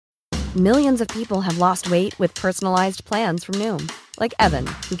Millions of people have lost weight with personalized plans from Noom. Like Evan,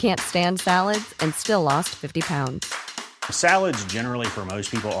 who can't stand salads and still lost 50 pounds. Salads generally for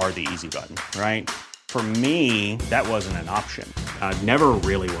most people are the easy button, right? For me, that wasn't an option. I never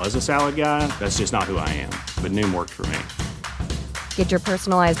really was a salad guy. That's just not who I am. But Noom worked for me. Get your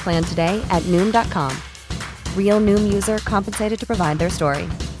personalized plan today at Noom.com. Real Noom user compensated to provide their story.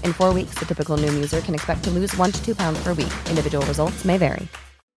 In 4 weeks, the typical Noom user can expect to lose 1 to 2 pounds per week. Individual results may vary.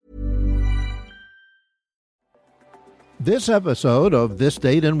 This episode of This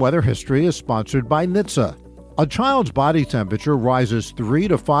Date in Weather History is sponsored by NHTSA. A child's body temperature rises 3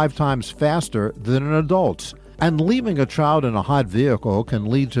 to 5 times faster than an adult's, and leaving a child in a hot vehicle can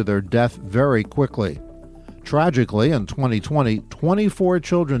lead to their death very quickly. Tragically, in 2020, 24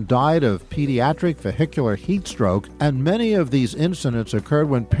 children died of pediatric vehicular heat stroke, and many of these incidents occurred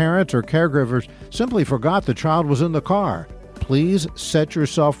when parents or caregivers simply forgot the child was in the car. Please set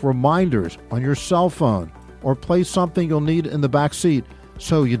yourself reminders on your cell phone or place something you'll need in the back seat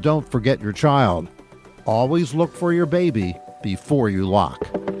so you don't forget your child. Always look for your baby before you lock.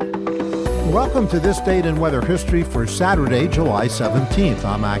 Welcome to This Date in Weather History for Saturday, July 17th.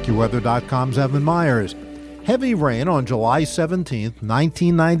 I'm AccuWeather.com's Evan Myers. Heavy rain on July 17th,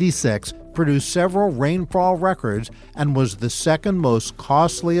 1996 produced several rainfall records and was the second most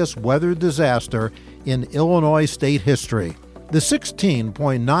costliest weather disaster in Illinois state history. The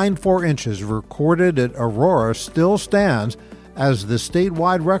 16.94 inches recorded at Aurora still stands as the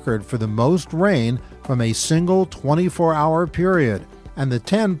statewide record for the most rain from a single 24-hour period, and the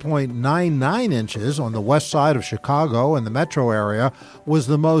 10.99 inches on the west side of Chicago and the metro area was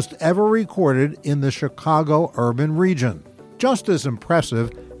the most ever recorded in the Chicago urban region. Just as impressive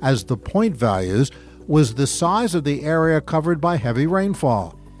as the point values was the size of the area covered by heavy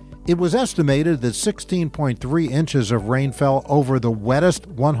rainfall. It was estimated that 16.3 inches of rain fell over the wettest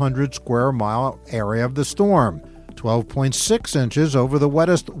 100 square mile area of the storm, 12.6 inches over the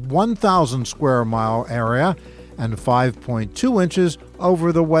wettest 1,000 square mile area, and 5.2 inches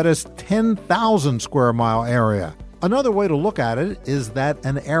over the wettest 10,000 square mile area. Another way to look at it is that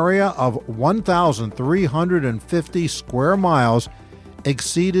an area of 1,350 square miles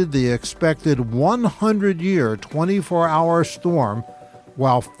exceeded the expected 100-year 24-hour storm,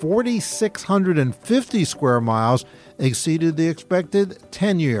 while 4,650 square miles exceeded the expected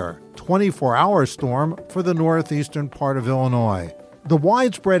 10-year 24-hour storm for the northeastern part of Illinois. The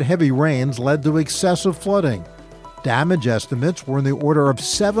widespread heavy rains led to excessive flooding. Damage estimates were in the order of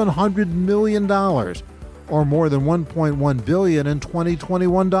 $700 million, or more than $1.1 billion in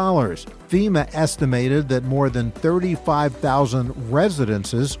 2021 dollars. FEMA estimated that more than 35,000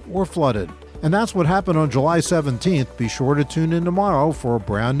 residences were flooded. And that's what happened on July 17th. Be sure to tune in tomorrow for a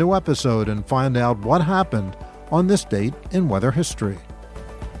brand new episode and find out what happened on this date in weather history.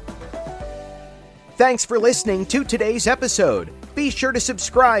 Thanks for listening to today's episode. Be sure to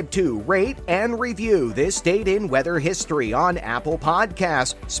subscribe to, rate, and review This Date in Weather History on Apple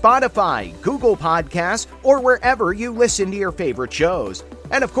Podcasts, Spotify, Google Podcasts, or wherever you listen to your favorite shows.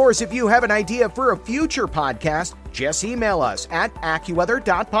 And of course, if you have an idea for a future podcast, just email us at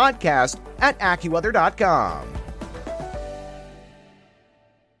AccuWeather.podcast@AccuWeather.com.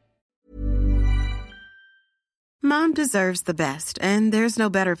 Mom deserves the best, and there's no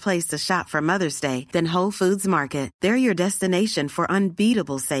better place to shop for Mother's Day than Whole Foods Market. They're your destination for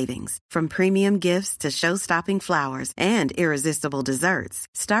unbeatable savings, from premium gifts to show-stopping flowers and irresistible desserts.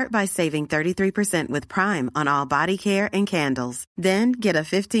 Start by saving 33% with Prime on all body care and candles. Then get a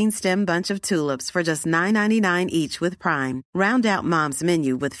 15-stem bunch of tulips for just $9.99 each with Prime. Round out Mom's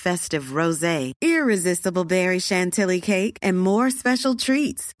menu with festive rosé, irresistible berry chantilly cake, and more special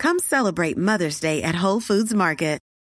treats. Come celebrate Mother's Day at Whole Foods Market.